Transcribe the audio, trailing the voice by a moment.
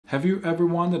Have you ever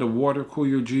wanted to water cool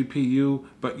your GPU,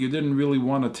 but you didn't really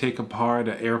want to take apart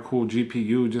an air-cooled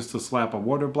GPU just to slap a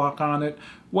water block on it?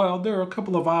 Well, there are a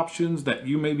couple of options that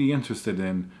you may be interested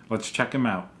in. Let's check them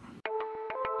out.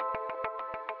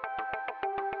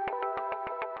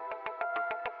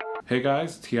 Hey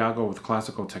guys, Tiago with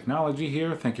Classical Technology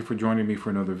here. Thank you for joining me for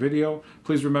another video.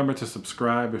 Please remember to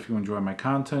subscribe if you enjoy my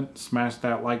content. Smash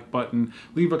that like button.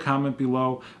 Leave a comment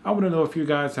below. I want to know if you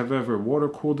guys have ever water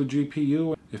cooled a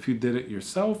GPU, if you did it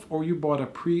yourself or you bought a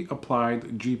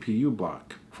pre-applied GPU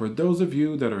block. For those of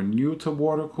you that are new to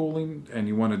water cooling and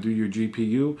you want to do your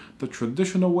GPU, the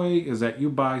traditional way is that you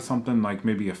buy something like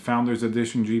maybe a Founders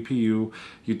Edition GPU,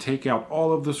 you take out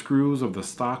all of the screws of the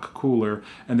stock cooler,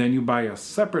 and then you buy a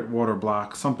separate water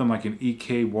block, something like an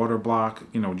EK water block,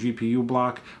 GPU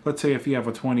block. Let's say if you have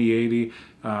a 2080,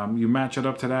 you match it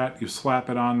up to that, you slap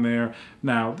it on there.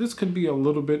 Now, this could be a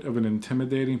little bit of an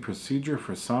intimidating procedure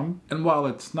for some, and while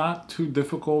it's not too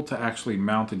difficult to actually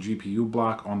mount a GPU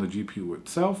block on the GPU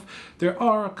itself, there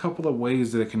are a couple of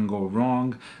ways that it can go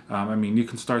wrong. You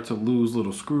can start to lose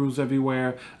little screws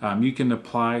everywhere. You can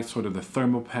apply sort of the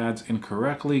thermal pads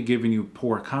incorrectly, giving you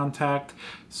poor contact.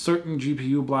 Certain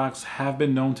GPU blocks have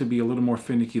been known to be a little more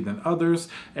finicky than others,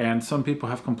 and some people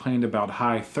have complained about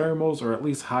high thermals, or at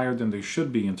least higher than they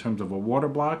should be in terms of a water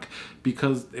block,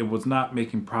 because it was not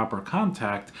making proper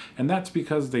contact, and that's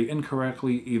because they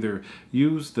incorrectly either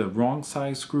used the wrong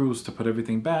size screws to put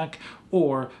everything back,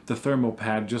 or the thermal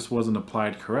pad just wasn't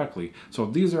applied correctly. So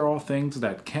these are all things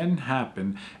that can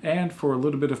happen, and for a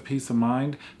little bit of peace of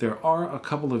mind, there are a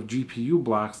couple of GPU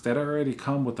blocks that already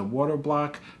come with the water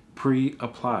block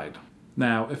pre-applied.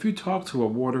 Now, if you talk to a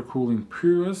water cooling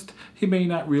purist, he may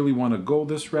not really want to go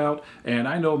this route, and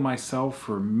I know myself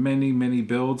for many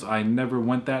builds, I never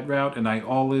went that route, and I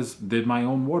always did my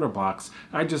own water blocks.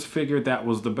 I just figured that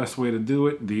was the best way to do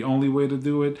it, the only way to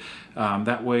do it.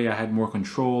 That way I had more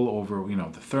control over,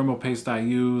 the thermal paste I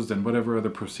used and whatever other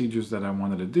procedures that I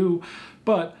wanted to do.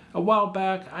 But a while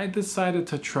back, I decided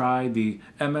to try the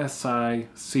MSI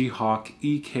Seahawk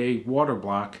EK water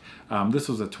block. This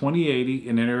was a 2080,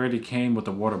 and it already came with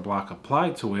the water block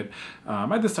applied to it.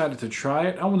 I decided to try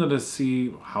it. I wanted to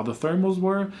see how the thermals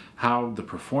were, how the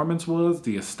performance was,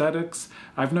 the aesthetics.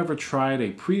 I've never tried a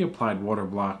pre-applied water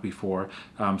block before,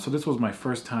 so this was my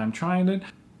first time trying it.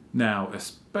 Now,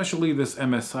 especially this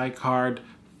MSI card,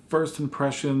 first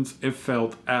impressions, it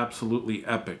felt absolutely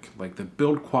epic. Like, the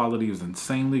build quality was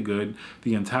insanely good.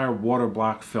 The entire water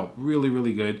block felt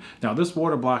really good. Now, this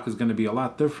water block is going to be a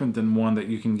lot different than one that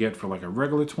you can get for like a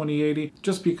regular 2080,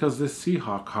 just because this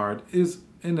Seahawk card is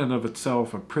in and of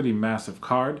itself a pretty massive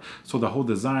card. So the whole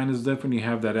design is different. You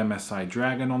have that MSI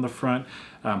dragon on the front.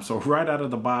 So right out of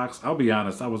the box, I'll be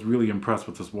honest, I was really impressed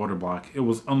with this water block. It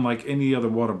was unlike any other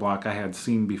water block I had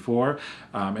seen before,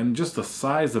 and just the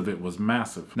size of it was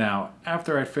massive. Now,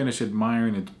 after I finished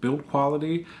admiring its build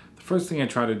quality, the first thing I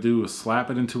try to do is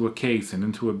slap it into a case and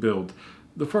into a build.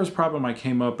 The first problem I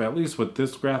came up, at least with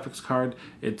this graphics card,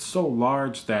 it's so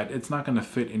large that it's not going to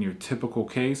fit in your typical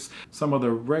case. Some of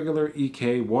the regular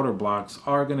EK water blocks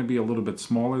are going to be a little bit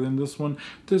smaller than this one.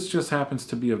 This just happens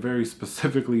to be a very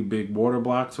specifically big water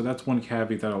block, so that's one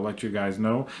caveat that I'll let you guys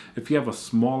know. If you have a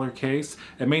smaller case,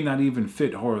 it may not even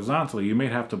fit horizontally. You may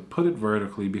have to put it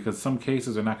vertically because some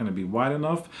cases are not going to be wide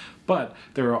enough. But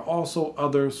there are also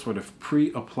other sort of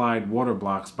pre-applied water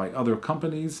blocks by other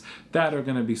companies that are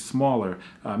going to be smaller.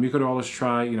 You could always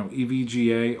try,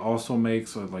 EVGA also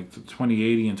makes like the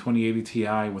 2080 and 2080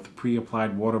 Ti with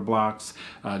pre-applied water blocks.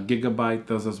 Gigabyte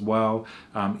does as well.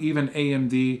 Even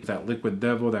AMD, that Liquid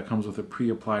Devil that comes with a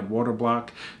pre-applied water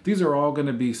block. These are all going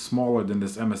to be smaller than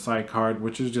this MSI card,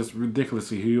 which is just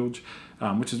ridiculously huge.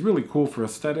 Which is really cool for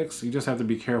aesthetics. You just have to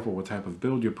be careful what type of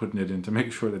build you're putting it in to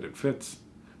make sure that it fits.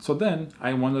 So then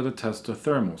I wanted to test the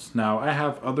thermals. Now, I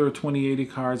have other 2080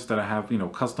 cards that I have,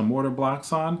 custom water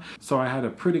blocks on, so I had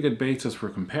a pretty good basis for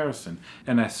comparison.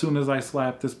 And as soon as I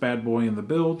slapped this bad boy in the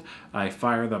build, I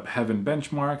fired up Heaven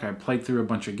Benchmark, I played through a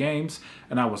bunch of games,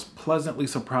 and I was pleasantly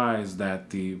surprised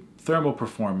that the thermal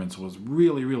performance was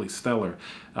really stellar.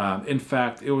 In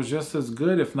fact, it was just as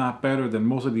good, if not better, than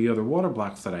most of the other water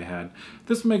blocks that I had.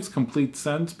 This makes complete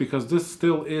sense because this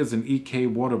still is an EK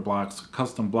water blocks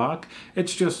custom block.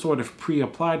 It's just sort of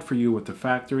pre-applied for you with the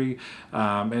factory,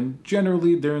 and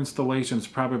generally their installation is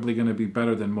probably going to be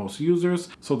better than most users.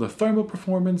 So the thermal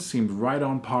performance seemed right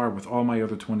on par with all my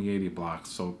other 2080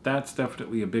 blocks. So that's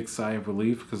definitely a big sigh of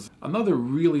relief, because another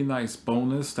really nice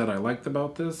bonus that I liked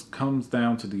about this comes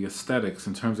down to the aesthetics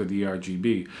in terms of the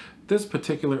RGB. This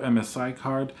particular MSI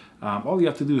card, all you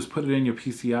have to do is put it in your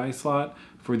PCI slot,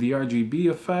 For the RGB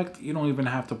effect, you don't even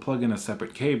have to plug in a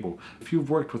separate cable. If you've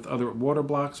worked with other water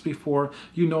blocks before,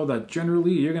 you know that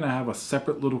generally you're going to have a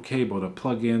separate little cable to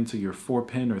plug into your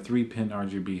 4-pin or 3-pin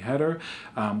RGB header,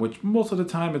 which most of the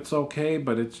time it's okay,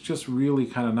 but it's just really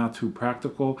kind of not too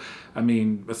practical. I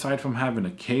mean, aside from having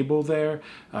a cable there,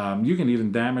 you can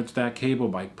even damage that cable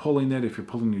by pulling it if you're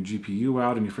pulling your GPU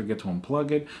out and you forget to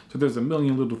unplug it. So there's a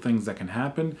million little things that can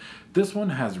happen. This one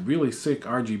has really sick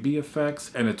RGB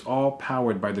effects, and it's all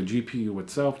powered by the GPU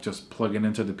itself, just plugging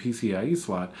into the PCIe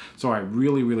slot. So I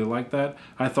really like that.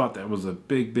 I thought that was a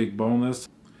big bonus.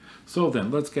 So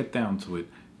then let's get down to it.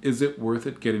 Is it worth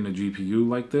it getting a GPU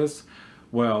like this?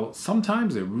 Well,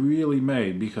 sometimes it really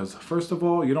may, because first of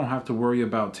all, you don't have to worry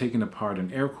about taking apart an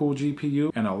air-cooled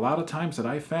GPU, and a lot of times that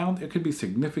I found, it could be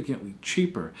significantly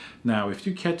cheaper. Now, if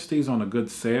you catch these on a good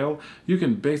sale, you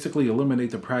can basically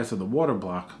eliminate the price of the water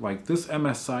block. Like this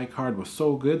MSI card was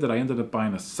so good that I ended up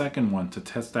buying a second one to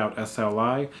test out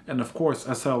SLI, and of course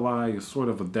SLI is sort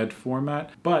of a dead format,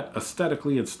 but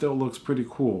aesthetically it still looks pretty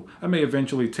cool. I may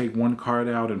eventually take one card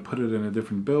out and put it in a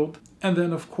different build. And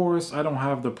then of course, I don't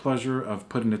have the pleasure of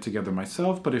putting it together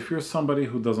myself, but if you're somebody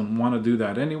who doesn't want to do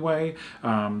that anyway,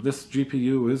 this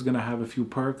GPU is going to have a few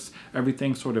perks.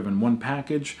 Everything sort of in one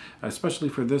package, especially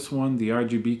for this one. The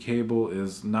RGB cable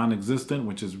is non-existent,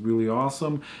 which is really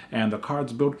awesome, and the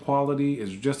card's build quality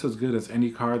is just as good as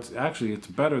any cards. Actually, it's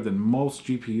better than most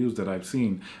GPUs that I've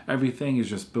seen. Everything is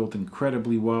just built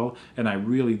incredibly well, and I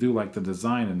really do like the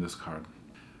design in this card.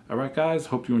 Alright guys,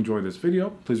 hope you enjoyed this video.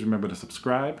 Please remember to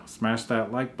subscribe, smash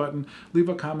that like button, leave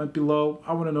a comment below.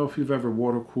 I want to know if you've ever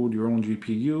water cooled your own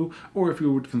GPU, or if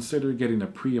you would consider getting a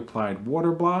pre-applied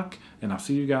water block, and I'll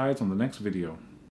see you guys on the next video.